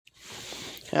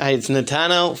It's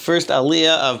Netanel, first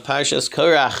Aliyah of Parshas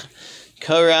Korach.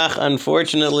 Korach,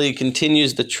 unfortunately,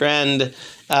 continues the trend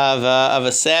of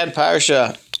a sad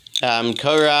parsha.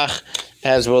 Korach,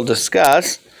 as we'll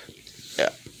discuss,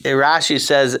 Rashi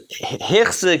says,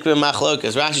 Hichzik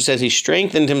b'machlokas. Rashi says he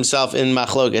strengthened himself in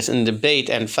machlokas, in debate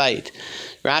and fight.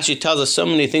 Rashi tells us so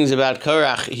many things about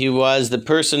Korach. He was the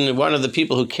person, one of the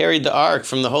people who carried the ark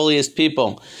from the holiest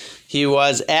people. He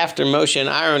was, after Moshe and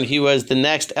Aaron, he was the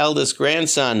next eldest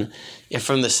grandson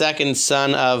from the second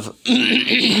son of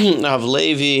of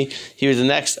Levi. He was the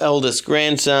next eldest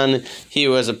grandson. He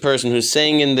was a person who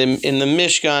sang in the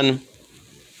Mishkan.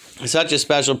 Such a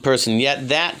special person. Yet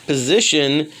that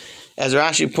position, as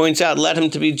Rashi points out, led him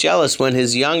to be jealous when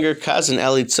his younger cousin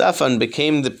Elitzaphan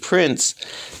became the prince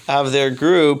of their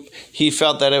group. He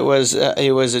felt that it was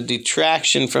a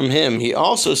detraction from him. He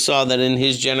also saw that in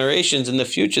his generations in the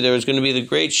future there was going to be the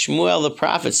great Shmuel the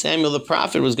prophet, Samuel the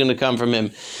prophet was going to come from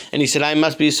him. And he said, I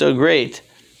must be so great.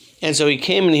 And so he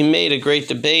came and he made a great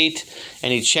debate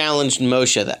and he challenged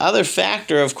Moshe. The other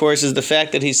factor, of course, is the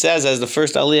fact that he says, as the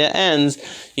first Aliyah ends,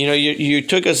 you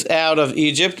took us out of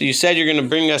Egypt, you said you're going to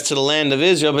bring us to the land of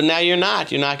Israel, but now you're not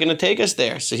going to take us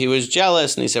there. So he was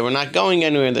jealous and he said, we're not going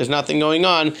anywhere, there's nothing going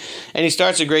on. And he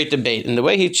starts a great debate. And the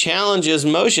way he challenges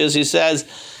Moshe is he says,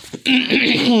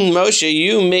 Moshe,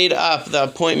 you made up the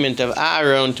appointment of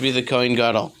Aaron to be the Kohen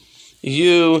Gadol.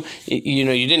 You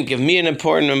didn't give me an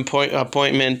important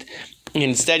appointment.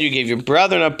 Instead, you gave your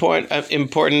brother an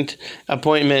important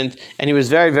appointment, and he was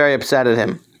very, very upset at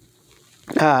him.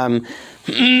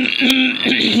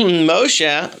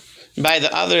 Moshe, by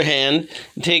the other hand,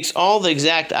 takes all the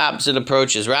exact opposite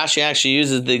approaches. Rashi actually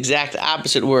uses the exact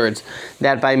opposite words.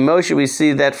 That by Moshe, we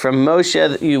see that from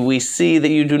Moshe, we see that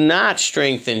you do not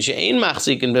strengthen. She'ein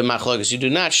machzikin b'machlokas. You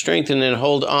do not strengthen and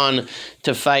hold on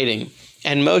to fighting.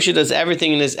 And Moshe does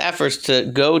everything in his efforts to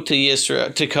go to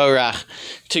Yisro, to Korach,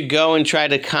 to go and try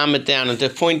to calm it down and to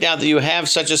point out that you have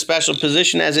such a special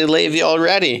position as a Levi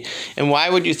already. And why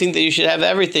would you think that you should have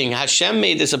everything? Hashem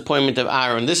made this appointment of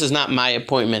Aaron. This is not my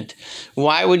appointment.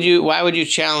 Why would you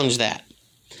challenge that?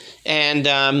 And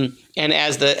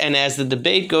as the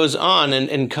debate goes on,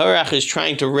 and Korach is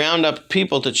trying to round up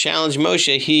people to challenge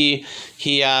Moshe, he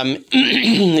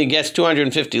gets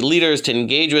 250 leaders to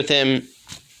engage with him.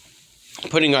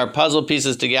 Putting our puzzle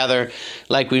pieces together,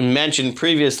 like we mentioned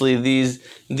previously,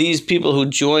 these people who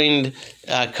joined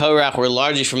Korach were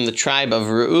largely from the tribe of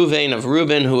Reuben,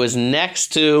 who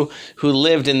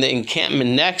lived in the encampment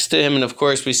next to him. And of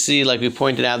course, we see, like we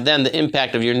pointed out then, the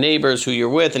impact of your neighbors, who you're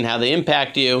with, and how they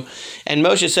impact you. And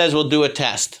Moshe says, we'll do a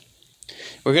test.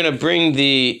 We're going to bring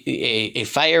a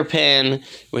fire pan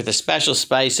with the special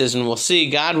spices, and we'll see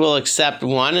God will accept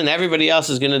one, and everybody else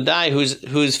is going to die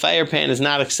whose fire pan is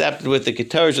not accepted with the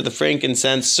ketores or the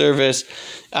frankincense service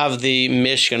of the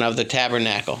Mishkan, of the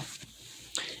tabernacle.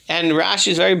 And Rashi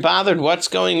is very bothered. What's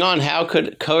going on? How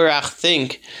could Korach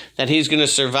think that he's going to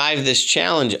survive this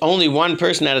challenge? Only one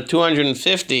person out of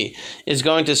 250 is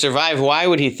going to survive. Why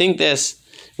would he think this?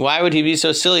 Why would he be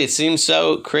so silly? It seems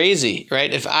so crazy,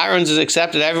 right? If Aaron's is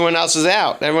accepted, everyone else is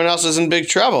out. Everyone else is in big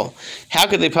trouble. How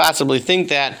could they possibly think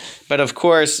that? But of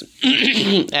course,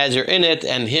 as you're in it,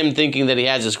 and him thinking that he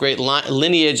has this great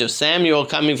lineage of Samuel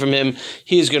coming from him,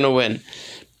 he's going to win.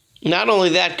 Not only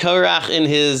that, Korach in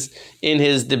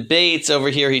his debates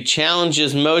over here, he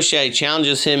challenges Moshe, he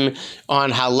challenges him on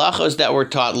halachos that were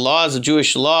taught, laws of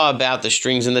Jewish law about the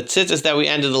strings and the tzitzis that we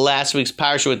ended the last week's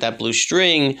parsha with that blue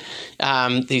string.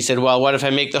 He said, well, what if I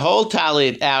make the whole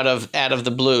talit out of the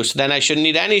blue? So then I shouldn't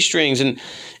need any strings.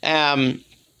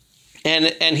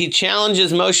 And he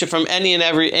challenges Moshe from any and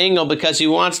every angle because he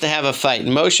wants to have a fight.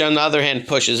 Moshe, on the other hand,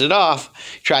 pushes it off,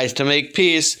 tries to make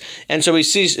peace, and so we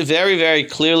see very, very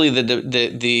clearly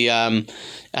the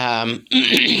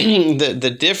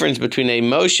difference between a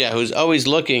Moshe who's always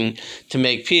looking to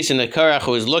make peace and a Korach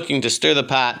who is looking to stir the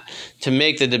pot to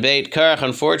make the debate. Korach,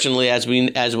 unfortunately, as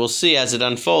we'll see as it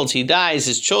unfolds, he dies.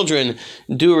 His children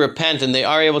do repent, and they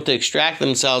are able to extract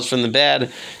themselves from the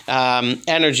bad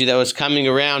energy that was coming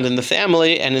around in the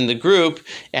family and in the group,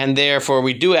 and therefore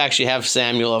we do actually have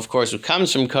Samuel, of course, who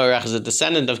comes from Korach as a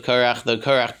descendant of Korach, though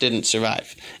Korach didn't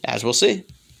survive, as we'll see.